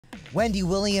Wendy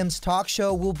Williams' talk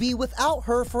show will be without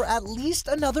her for at least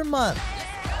another month.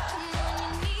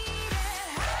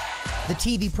 The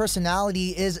TV personality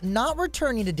is not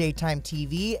returning to daytime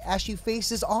TV as she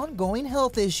faces ongoing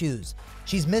health issues.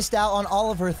 She's missed out on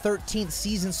all of her 13th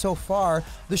season so far.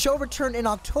 The show returned in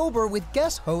October with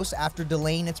guest hosts after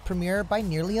delaying its premiere by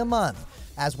nearly a month,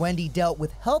 as Wendy dealt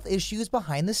with health issues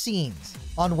behind the scenes.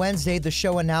 On Wednesday, the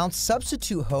show announced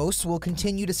substitute hosts will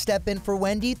continue to step in for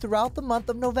Wendy throughout the month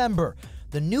of November.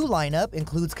 The new lineup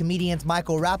includes comedians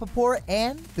Michael Rapaport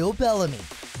and Phil Bellamy,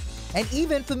 and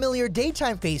even familiar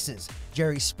daytime faces,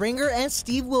 Jerry Springer and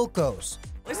Steve Wilkos.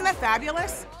 Isn't that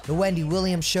fabulous? The Wendy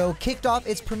Williams Show kicked off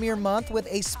its premiere month with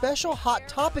a special Hot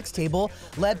Topics table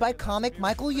led by comic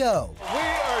Michael Yo. We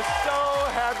are so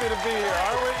happy to be here,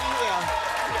 aren't we?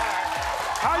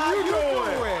 How you doing?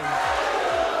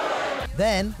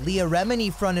 Then, Leah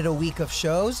Remini fronted a week of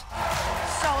shows.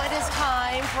 So it is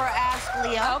time for Ask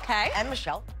Leah. Okay. And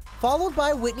Michelle. Followed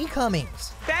by Whitney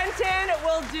Cummings. Benton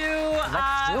will do,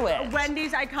 do it.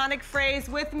 Wendy's iconic phrase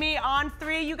with me on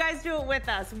 3. You guys do it with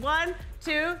us. 1,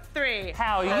 2, 3.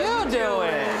 How you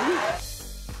doing?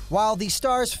 While the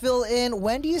stars fill in,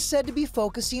 Wendy is said to be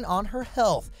focusing on her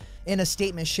health. In a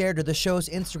statement shared to the show's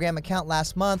Instagram account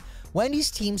last month,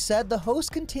 Wendy's team said the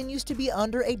host continues to be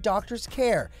under a doctor's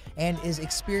care and is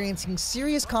experiencing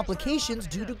serious complications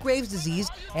due to Graves' disease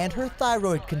and her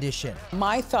thyroid condition.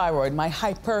 My thyroid, my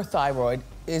hyperthyroid,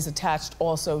 is attached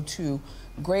also to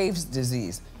Graves'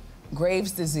 disease.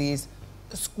 Graves' disease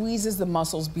squeezes the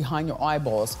muscles behind your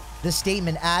eyeballs. The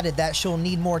statement added that she'll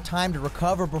need more time to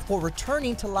recover before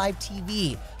returning to live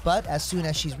TV. But as soon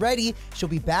as she's ready, she'll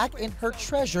be back in her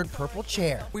treasured purple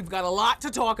chair. We've got a lot to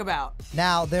talk about.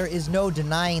 Now, there is no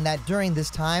denying that during this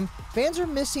time, fans are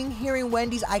missing hearing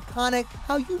Wendy's iconic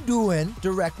 "How you doing?"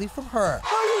 directly from her.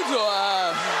 How you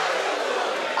doing?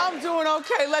 I'm doing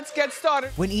okay. Let's get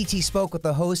started. When E.T. spoke with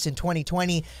the host in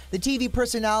 2020, the TV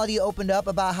personality opened up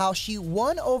about how she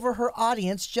won over her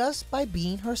audience just by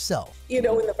being herself. You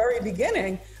know, in the very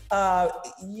beginning,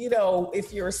 you know,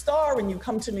 if you're a star and you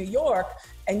come to New York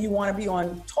and you want to be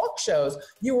on talk shows,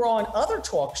 you were on other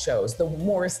talk shows, the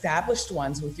more established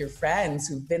ones with your friends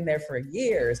who've been there for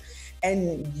years.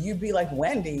 And you'd be like,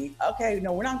 Wendy, okay,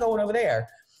 no, we're not going over there.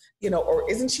 You know, or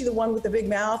isn't she the one with the big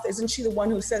mouth? Isn't she the one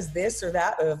who says this or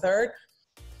that or the third?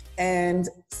 And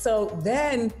so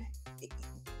then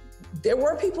there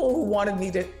were people who wanted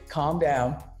me to calm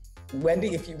down.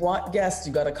 Wendy, if you want guests,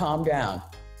 you got to calm down.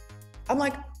 I'm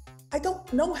like, I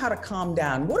don't know how to calm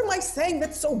down. What am I saying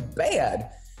that's so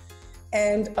bad?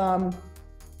 And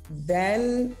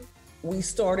then we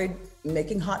started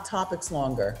making Hot Topics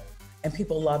longer, and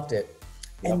people loved it.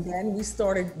 And then we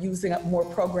started using up more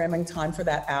programming time for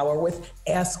that hour with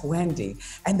Ask Wendy,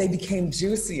 and they became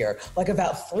juicier, like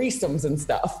about threesomes and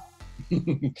stuff.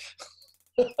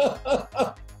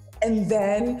 And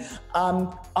then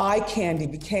eye candy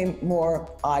became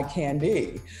more eye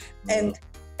candy. And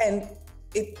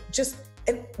it just,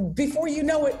 and before you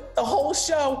know it, the whole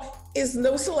show is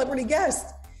no celebrity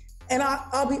guest. And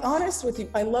I'll be honest with you,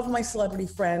 I love my celebrity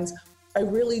friends, I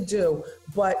really do,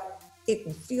 but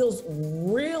it feels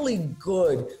really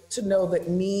good to know that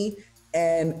me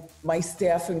and my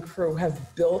staff and crew have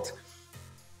built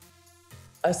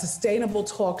a sustainable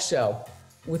talk show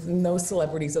with no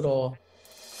celebrities at all.